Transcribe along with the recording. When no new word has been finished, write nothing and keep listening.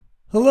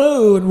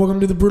Hello, and welcome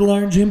to the Brutal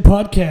Iron Gym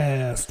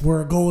Podcast, where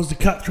our goal is to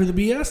cut through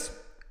the BS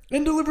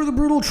and deliver the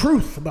brutal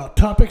truth about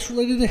topics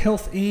related to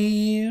health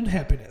and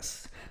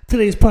happiness.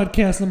 Today's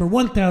podcast number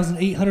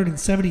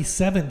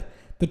 1877.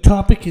 The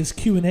topic is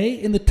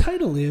Q&A, and the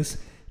title is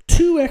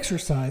 2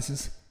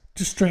 Exercises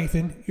to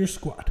Strengthen Your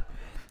Squat.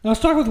 Now, I was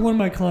talking with one of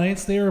my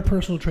clients. They are a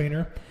personal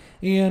trainer,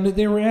 and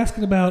they were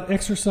asking about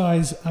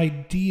exercise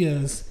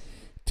ideas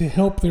to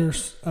help their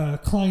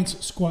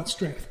clients' squat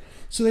strength.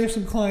 So they have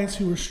some clients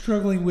who are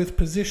struggling with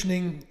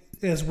positioning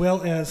as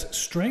well as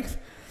strength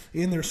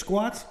in their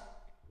squats.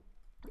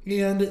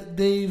 And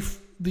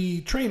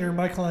the trainer,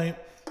 my client,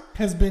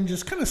 has been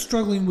just kind of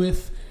struggling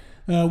with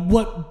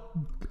what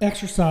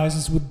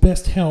exercises would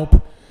best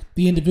help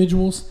the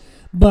individuals,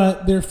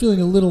 but they're feeling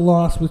a little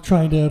lost with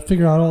trying to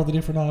figure out all the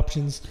different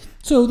options.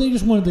 So they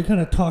just wanted to kind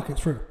of talk it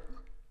through.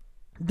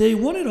 They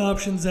wanted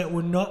options that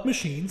were not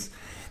machines.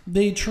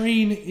 They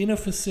train in a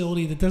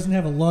facility that doesn't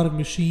have a lot of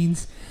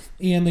machines,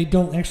 and they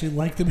don't actually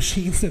like the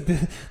machines that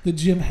the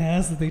gym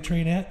has that they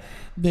train at.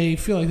 They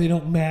feel like they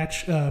don't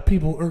match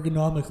people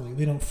ergonomically.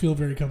 They don't feel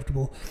very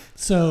comfortable.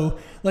 So,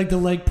 like the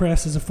leg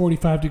press is a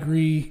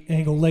 45-degree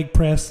angle leg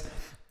press.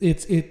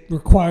 It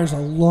requires a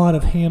lot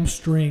of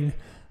hamstring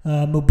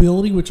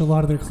mobility, which a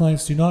lot of their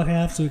clients do not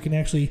have, so it can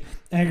actually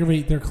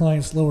aggravate their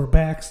clients' lower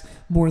backs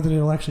more than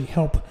it'll actually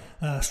help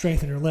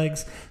strengthen their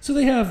legs. So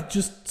they have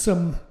just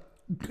some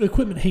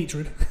equipment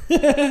hatred for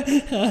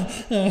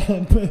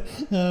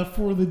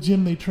the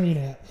gym they train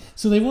at.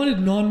 So they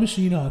wanted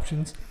non-machine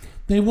options.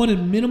 They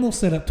wanted minimal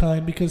setup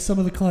time because some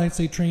of the clients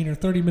they train are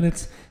 30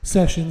 minutes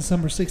sessions,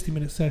 some are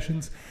 60-minute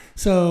sessions.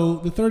 So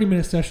the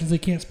 30-minute sessions, they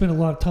can't spend a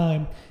lot of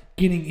time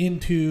getting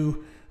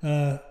into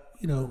a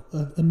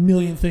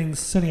million things,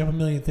 setting up a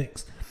million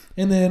things.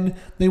 And then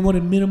they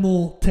wanted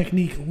minimal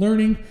technique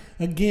learning.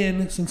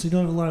 Again, since they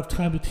don't have a lot of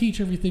time to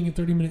teach everything in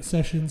 30-minute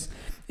sessions,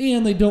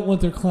 and they don't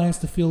want their clients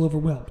to feel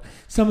overwhelmed.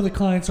 Some of the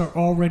clients are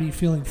already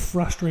feeling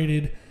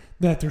frustrated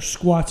that their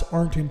squats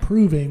aren't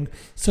improving,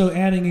 so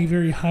adding a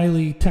very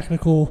highly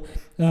technical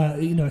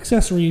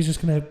accessory is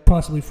just going to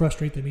possibly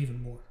frustrate them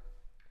even more.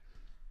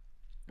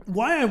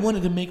 Why I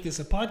wanted to make this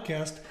a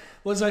podcast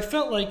was I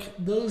felt like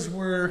those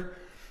were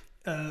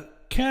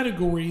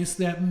categories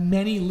that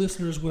many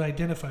listeners would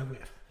identify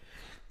with.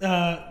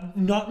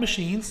 Not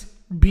machines,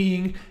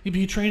 being if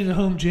you train at a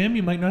home gym,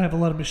 you might not have a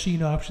lot of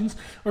machine options,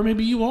 or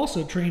maybe you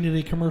also train at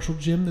a commercial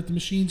gym that the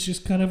machines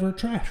just kind of are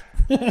trash.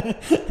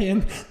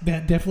 And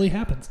that definitely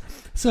happens.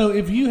 So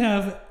if you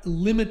have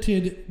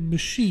limited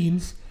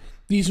machines,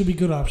 these would be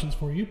good options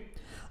for you.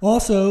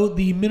 Also,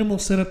 the minimal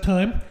setup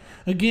time.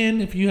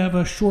 Again, if you have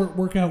a short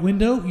workout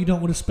window, you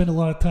don't want to spend a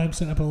lot of time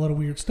setting up a lot of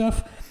weird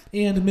stuff.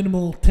 And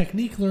minimal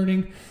technique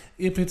learning.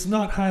 If it's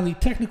not highly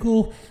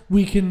technical,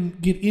 we can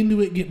get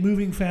into it, get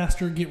moving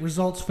faster, get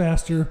results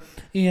faster.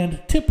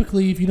 And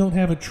typically, if you don't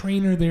have a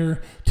trainer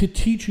there to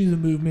teach you the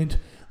movement,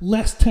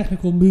 less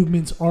technical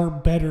movements are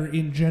better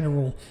in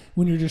general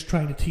when you're just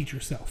trying to teach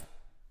yourself.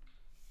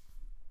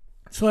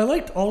 So I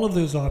liked all of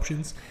those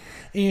options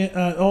and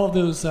all of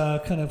those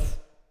kind of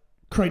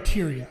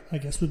criteria, I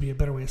guess would be a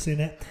better way of saying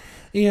that.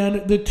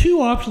 And the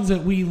 2 options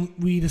that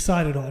we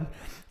decided on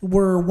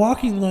were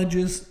walking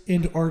lunges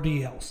and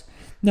RDLs.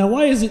 Now,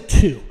 why is it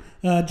 2?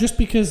 Just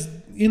because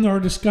in our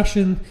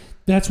discussion,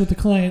 that's what the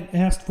client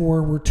asked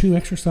for were 2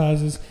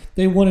 exercises.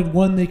 They wanted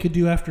one they could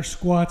do after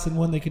squats and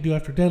one they could do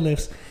after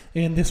deadlifts,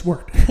 and this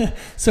worked.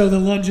 So the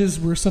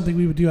lunges were something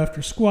we would do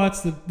after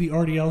squats. The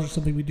RDLs are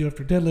something we do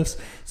after deadlifts.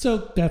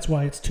 So that's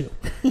why it's 2.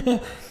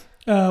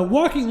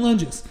 Walking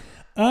lunges.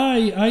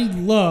 I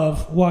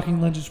love walking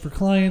lunges for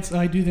clients.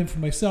 I do them for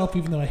myself,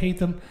 even though I hate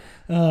them.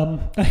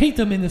 I hate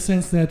them in the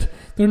sense that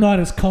they're not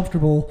as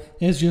comfortable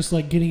as just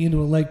like getting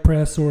into a leg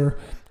press or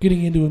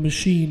getting into a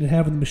machine and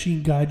having the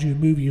machine guide you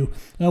and move you.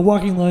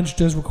 Walking lunge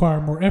does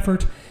require more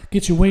effort,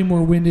 gets you way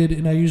more winded,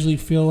 and I usually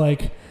feel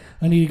like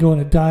I need to go on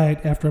a diet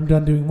after I'm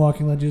done doing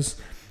walking lunges.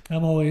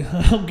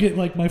 I'll get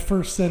like my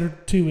first set or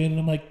 2 in, and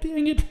I'm like,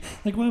 dang it,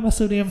 like why am I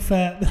so damn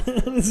fat?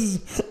 This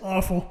is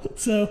awful.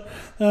 So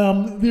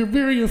they're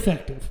very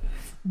effective.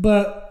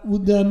 But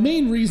the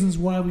main reasons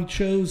why we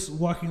chose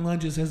walking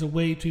lunges as a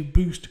way to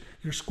boost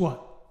your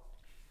squat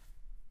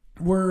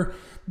were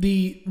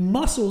the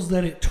muscles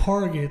that it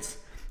targets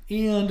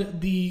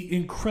and the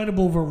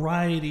incredible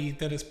variety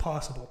that is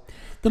possible.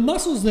 The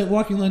muscles that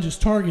walking lunges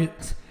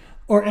target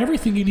are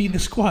everything you need to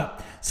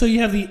squat. So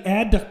you have the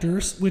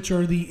adductors, which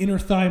are the inner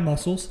thigh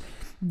muscles.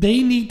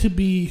 They need to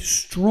be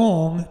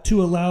strong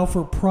to allow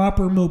for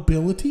proper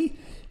mobility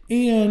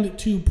and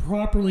to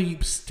properly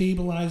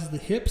stabilize the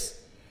hips.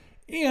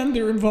 And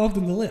they're involved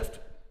in the lift.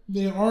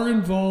 They are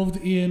involved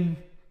in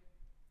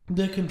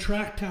the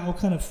contractile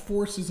kind of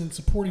forces and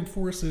supporting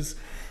forces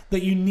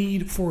that you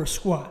need for a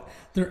squat.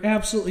 They're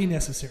absolutely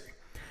necessary.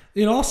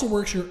 It also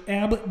works your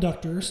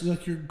abductors,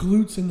 like your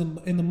glutes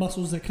and the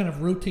muscles that kind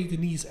of rotate the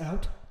knees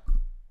out.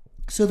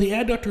 So the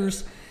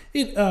adductors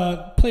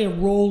play a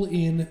role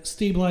in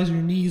stabilizing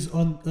your knees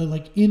on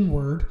like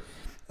inward.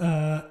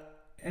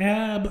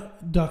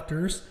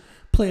 Abductors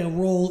play a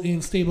role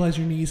in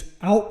stabilizing your knees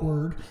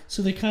outward,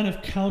 so they kind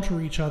of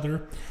counter each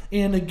other.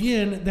 And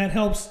again, that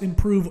helps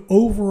improve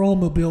overall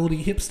mobility,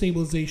 hip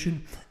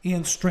stabilization,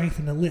 and strength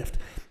in the lift.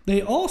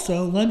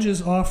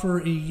 Lunges offer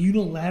a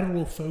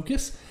unilateral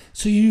focus,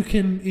 so you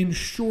can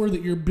ensure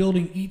that you're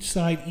building each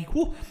side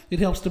equal. It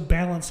helps to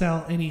balance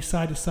out any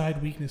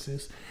side-to-side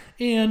weaknesses.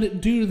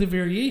 And due to the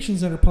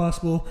variations that are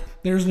possible,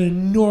 there's an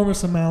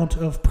enormous amount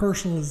of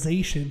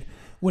personalization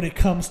when it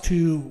comes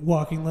to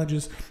walking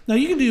lunges. Now,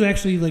 you can do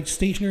actually like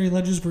stationary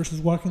lunges versus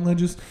walking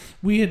lunges.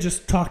 We had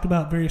just talked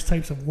about various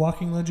types of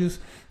walking lunges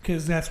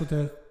because that's what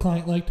the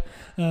client liked.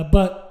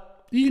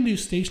 But you can do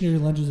stationary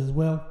lunges as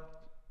well.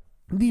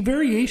 The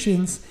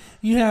variations,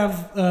 you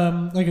have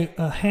like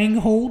a hang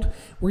hold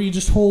where you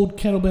just hold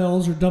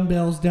kettlebells or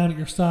dumbbells down at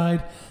your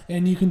side,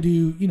 and you can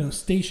do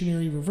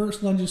stationary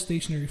reverse lunges,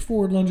 stationary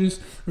forward lunges,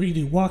 or you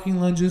do walking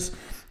lunges.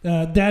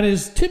 That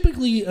is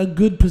typically a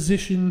good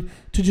position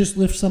to just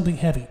lift something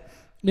heavy.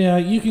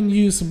 You can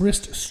use some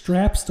wrist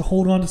straps to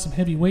hold on to some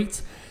heavy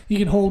weights. You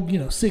can hold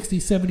 60,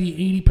 70,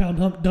 80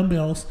 pound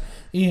dumbbells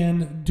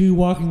and do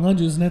walking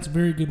lunges, and that's a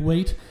very good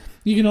weight.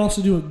 You can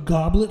also do a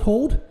goblet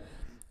hold,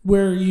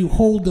 where you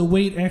hold the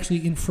weight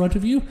actually in front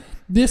of you.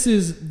 This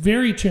is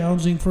very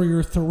challenging for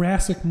your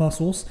thoracic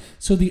muscles,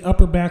 so the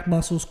upper back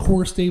muscles,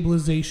 core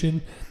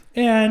stabilization,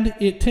 and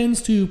it tends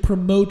to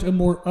promote a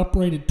more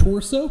uprighted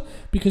torso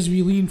because if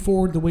you lean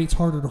forward, the weight's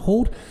harder to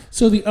hold.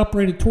 So the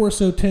uprighted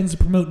torso tends to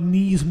promote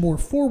knees more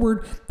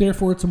forward,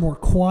 therefore it's a more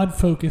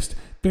quad-focused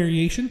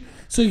variation.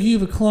 So you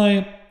have a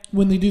client,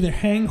 when they do their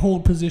hang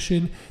hold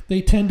position,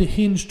 they tend to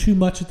hinge too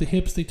much at the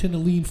hips, they tend to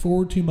lean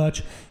forward too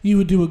much. You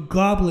would do a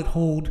goblet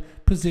hold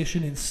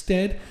position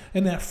instead,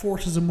 and that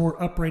forces a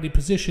more uprighted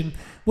position,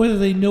 whether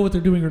they know what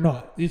they're doing or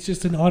not. It's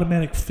just an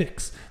automatic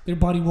fix. Their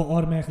body will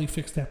automatically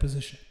fix that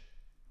position.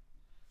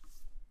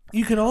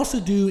 You can also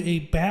do a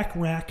back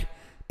rack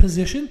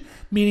position,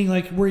 meaning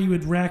like where you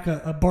would rack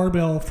a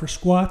barbell for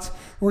squats,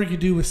 or you could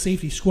do a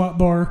safety squat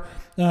bar.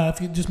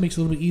 If it just makes it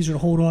a little bit easier to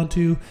hold on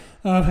to.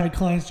 I've had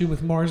clients do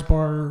with Mars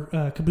bar,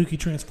 Kabuki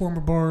transformer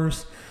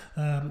bars,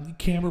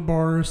 camber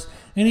bars,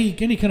 any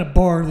kind of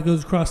bar that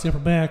goes across the upper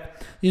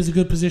back is a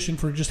good position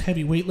for just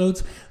heavy weight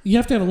loads. You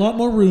have to have a lot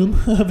more room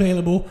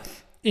available,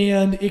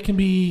 and it can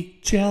be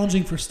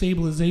challenging for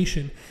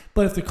stabilization.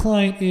 But if the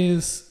client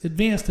is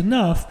advanced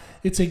enough,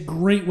 it's a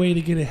great way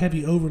to get a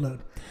heavy overload.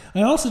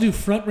 I also do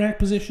front rack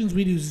positions.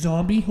 We do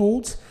zombie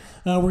holds,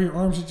 where your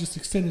arms are just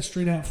extended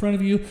straight out in front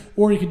of you,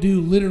 or you could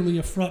do literally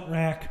a front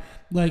rack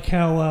like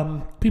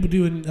how people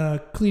do in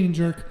clean and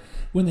jerk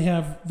when they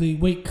have the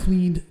weight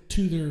cleaned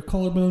to their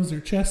collarbones, their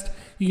chest.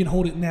 You can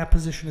hold it in that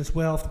position as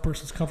well if the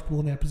person's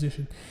comfortable in that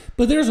position.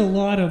 But there's a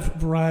lot of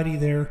variety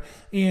there,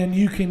 and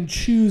you can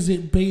choose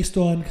it based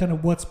on kind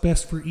of what's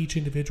best for each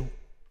individual.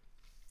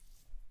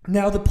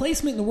 Now, the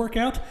placement in the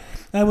workout,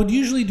 I would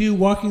usually do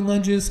walking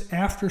lunges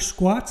after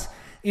squats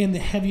and the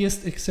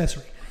heaviest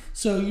accessory.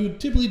 So you would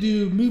typically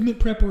do movement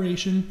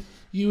preparation.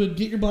 You would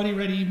get your body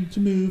ready to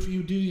move. You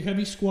would do your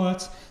heavy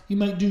squats. You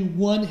might do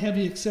one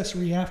heavy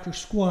accessory after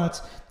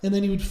squats, and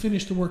then you would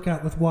finish the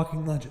workout with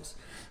walking lunges.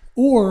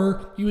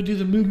 Or you would do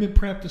the movement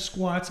prep, the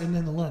squats, and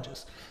then the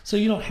lunges. So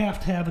you don't have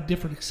to have a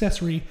different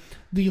accessory.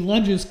 The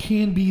lunges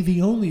can be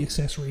the only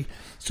accessory.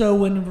 So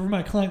whenever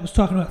my client was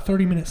talking about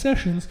 30-minute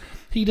sessions,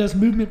 he does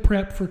movement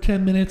prep for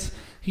 10 minutes.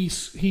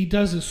 He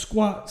does his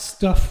squat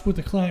stuff with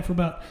the client for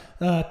about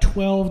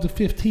 12 to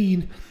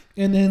 15,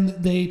 and then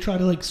they try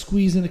to like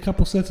squeeze in a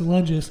couple sets of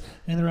lunges,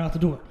 and they're out the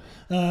door.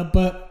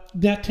 But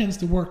that tends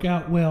to work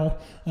out well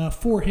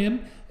for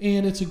him,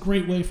 and it's a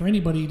great way for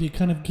anybody to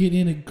kind of get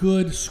in a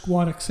good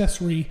squat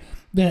accessory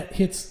that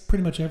hits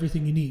pretty much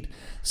everything you need.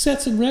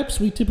 Sets and reps,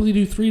 we typically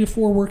do 3 to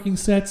 4 working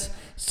sets,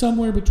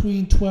 somewhere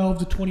between 12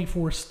 to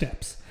 24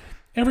 steps.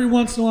 Every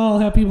once in a while, I'll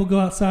have people go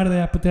outside of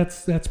that, but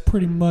that's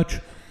pretty much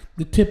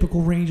the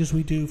typical ranges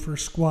we do for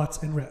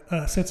squats and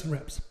sets and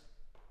reps.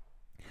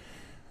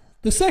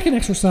 The second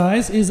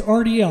exercise is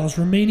RDLs,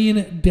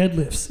 Romanian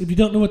deadlifts. If you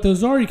don't know what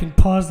those are, you can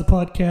pause the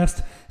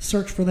podcast,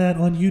 search for that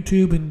on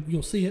YouTube, and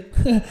you'll see it.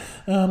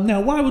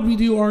 Now, why would we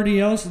do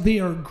RDLs? They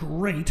are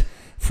great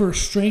for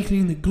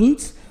strengthening the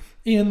glutes,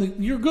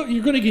 and you're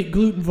going to get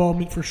glute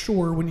involvement for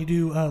sure when you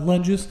do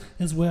lunges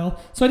as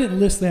well. So I didn't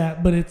list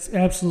that, but it's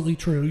absolutely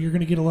true. You're going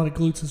to get a lot of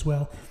glutes as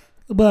well.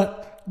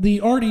 But the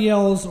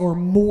RDLs are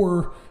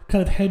more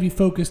kind of heavy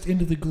focused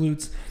into the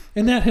glutes,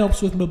 and that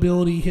helps with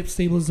mobility, hip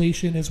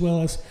stabilization, as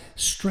well as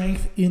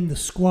strength in the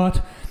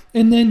squat.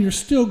 And then you're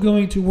still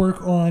going to work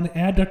on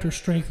adductor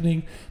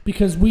strengthening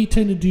because we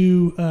tend to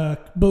do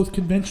both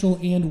conventional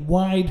and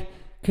wide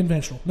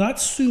conventional. Not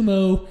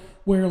sumo,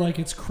 where like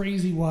it's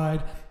crazy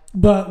wide,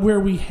 but where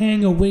we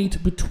hang a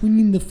weight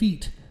between the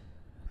feet.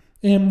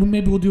 And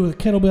maybe we'll do a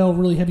kettlebell,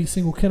 really heavy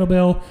single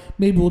kettlebell.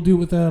 Maybe we'll do it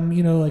with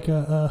like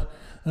a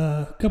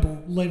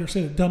couple lighter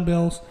set of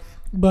dumbbells.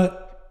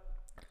 But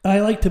I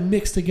like to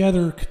mix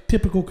together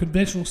typical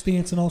conventional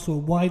stance and also a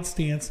wide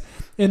stance,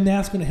 and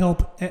that's going to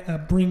help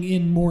bring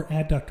in more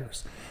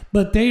adductors.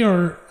 But they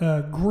are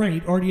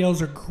great.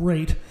 RDLs are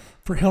great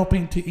for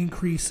helping to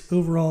increase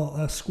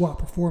overall squat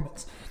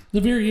performance. The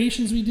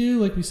variations we do,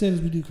 like we said, is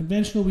we do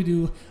conventional. We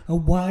do a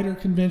wider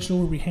conventional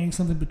where we hang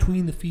something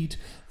between the feet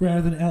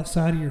rather than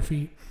outside of your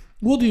feet.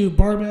 We'll do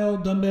barbell,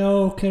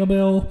 dumbbell,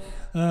 kettlebell.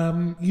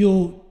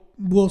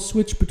 We'll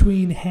switch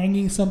between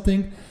hanging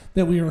something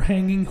that we are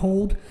hanging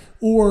hold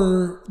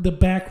or the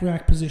back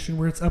rack position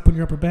where it's up on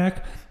your upper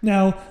back.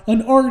 Now,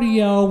 an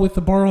RDL with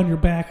the bar on your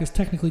back is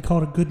technically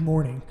called a good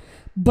morning,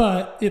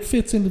 but it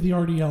fits into the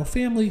RDL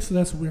family, so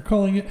that's what we're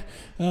calling it.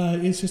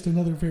 It's just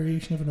another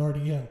variation of an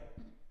RDL.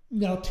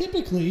 Now,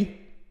 typically,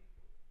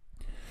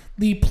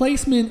 the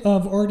placement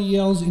of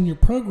RDLs in your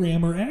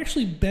program are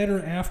actually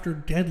better after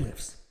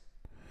deadlifts.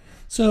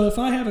 So if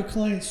I have a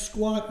client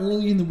squat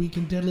early in the week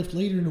and deadlift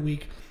later in the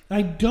week,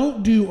 I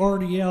don't do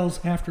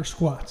RDLs after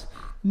squats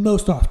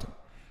most often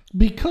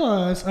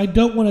because I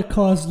don't want to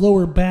cause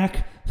lower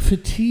back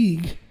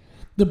fatigue,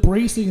 the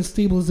bracing and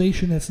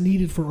stabilization that's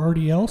needed for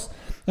RDLs.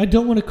 I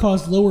don't want to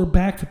cause lower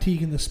back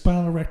fatigue in the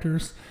spinal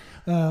erectors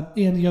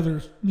and the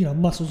other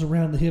muscles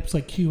around the hips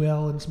like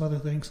QL and some other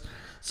things.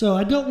 So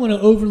I don't want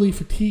to overly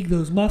fatigue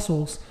those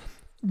muscles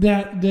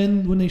that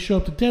then when they show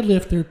up to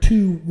deadlift, they're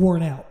too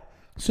worn out.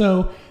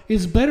 So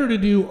it's better to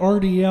do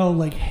RDL,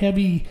 like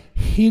heavy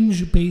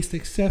hinge-based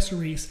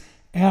accessories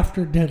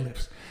after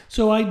deadlifts.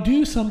 So I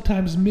do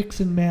sometimes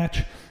mix and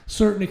match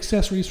certain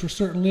accessories for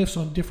certain lifts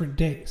on different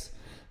days,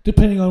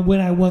 depending on when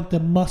I want the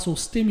muscle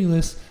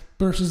stimulus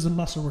versus the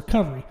muscle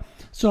recovery.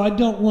 So I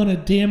don't want to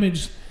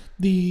damage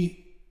the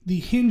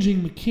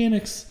hinging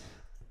mechanics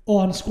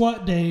on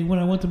squat day when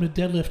I want them to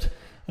deadlift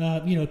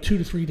 2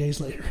 to 3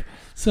 days later.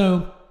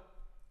 So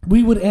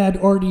we would add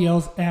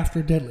RDLs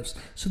after deadlifts.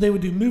 So they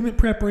would do movement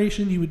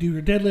preparation, you would do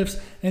your deadlifts,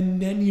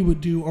 and then you would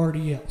do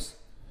RDLs.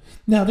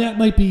 Now that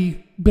might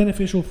be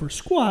beneficial for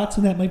squats,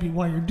 and that might be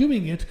why you're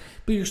doing it,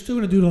 but you're still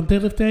going to do it on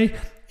deadlift day,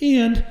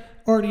 and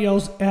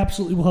RDLs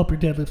absolutely will help your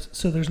deadlifts,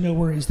 so there's no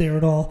worries there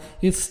at all.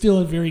 It's still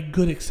a very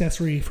good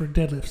accessory for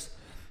deadlifts.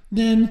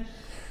 Then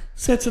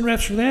sets and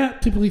reps for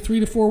that, typically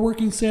 3 to 4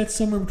 working sets,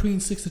 somewhere between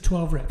 6 to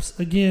 12 reps.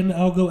 Again,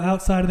 I'll go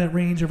outside of that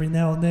range every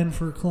now and then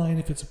for a client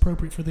if it's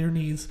appropriate for their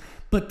needs,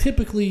 but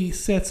typically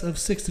sets of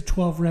 6 to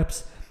 12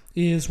 reps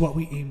is what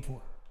we aim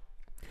for.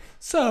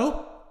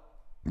 So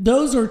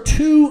those are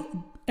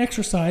 2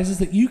 exercises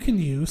that you can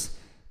use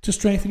to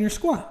strengthen your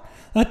squat.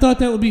 I thought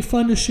that would be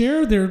fun to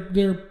share.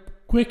 They're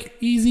quick,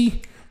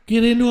 easy,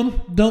 get into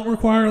them, don't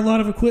require a lot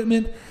of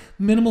equipment,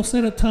 minimal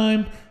setup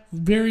time,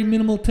 very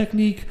minimal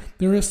technique.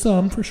 There is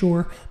some for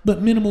sure,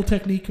 but minimal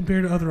technique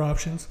compared to other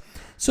options.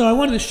 So I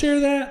wanted to share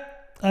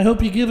that. I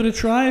hope you give it a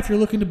try if you're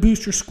looking to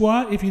boost your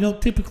squat. If you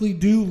don't typically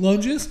do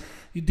lunges,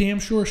 you damn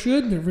sure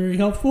should. They're very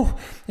helpful.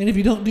 And if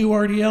you don't do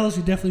RDLs,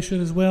 you definitely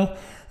should as well.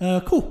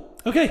 Cool.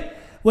 Okay.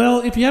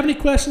 Well, if you have any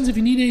questions, if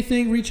you need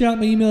anything, reach out.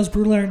 My email is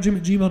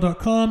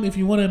brutalirongym@gmail.com. If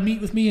you want to meet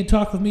with me and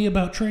talk with me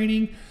about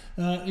training,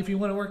 if you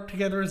want to work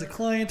together as a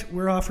client,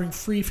 we're offering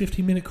free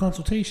 15-minute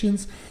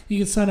consultations. You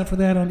can sign up for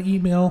that on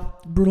email,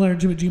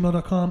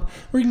 brutalirongym@gmail.com,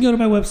 or you can go to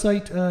my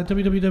website,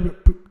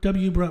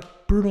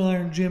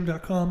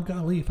 www.brutalirongym.com.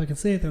 Golly, if I can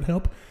say it, that would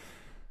help.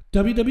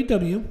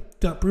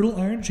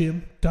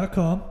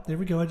 www.brutalirongym.com. There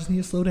we go. I just need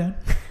to slow down.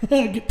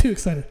 I get too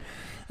excited.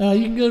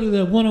 You can go to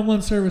the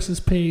one-on-one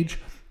services page,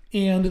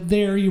 and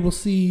there you will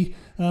see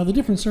the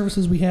different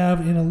services we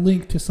have and a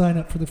link to sign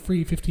up for the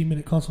free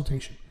 15-minute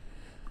consultation.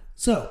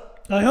 So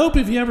I hope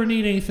if you ever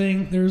need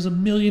anything, there's a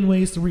million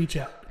ways to reach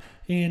out,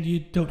 and you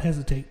don't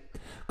hesitate.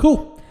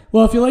 Cool.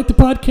 Well, if you like the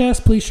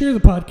podcast, please share the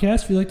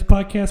podcast. If you like the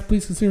podcast,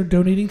 please consider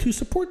donating to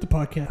support the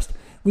podcast,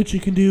 which you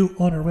can do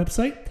on our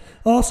website.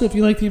 Also, if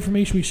you like the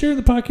information we share in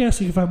the podcast,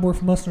 you can find more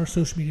from us on our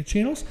social media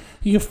channels.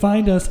 You can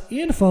find us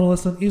and follow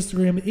us on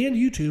Instagram and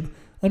YouTube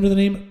under the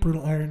name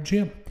Brutal Iron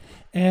Gym.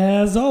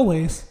 As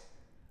always,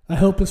 I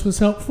hope this was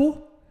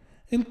helpful,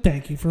 and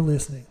thank you for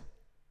listening.